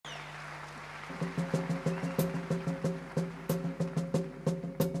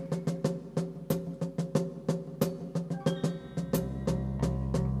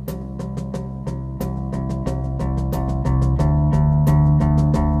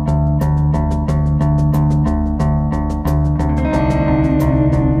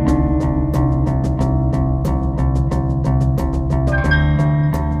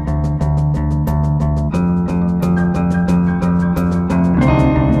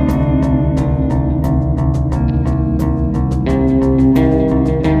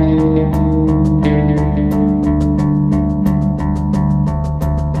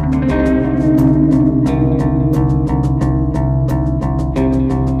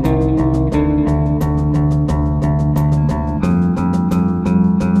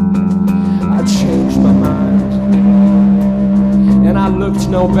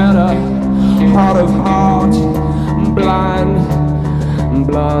No better, heart of heart, blind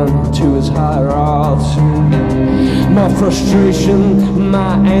to his higher art. My frustration,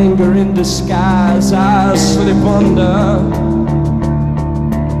 my anger in disguise, I slip under.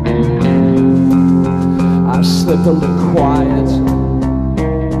 I slip under quiet.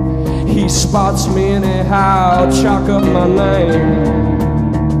 He spots me anyhow, chalk up my name.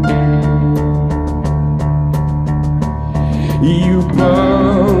 You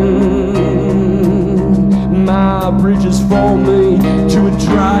burn my bridges for me to a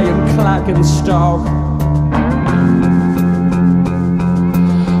dry and clacking stalk.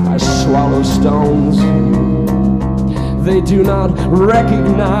 I swallow stones they do not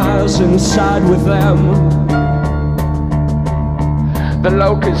recognize inside with them. The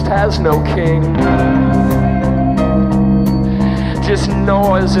locust has no king, just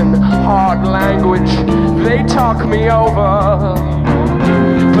noise and hard language. They talk me over,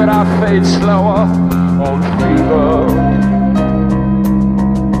 but I fade slower on fever.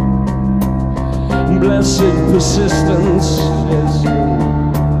 Blessed persistence is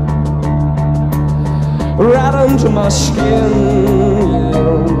right under my skin.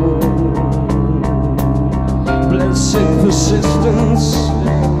 Blessed persistence.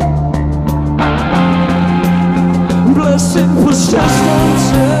 Blessed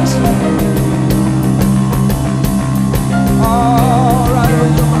persistence.